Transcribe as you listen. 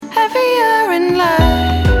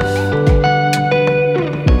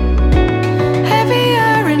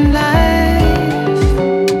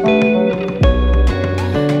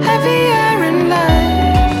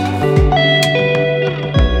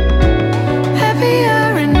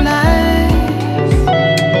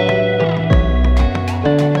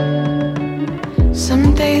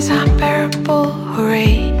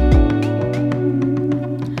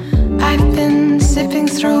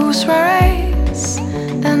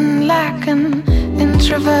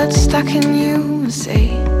introvert stuck in you. Say,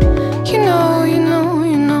 you know, you know,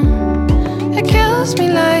 you know, it kills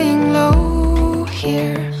me lying low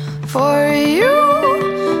here for you.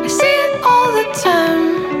 I see it all the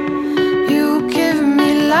time. You give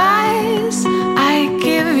me lies, I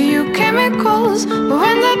give you chemicals, but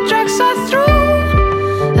when the drugs are through,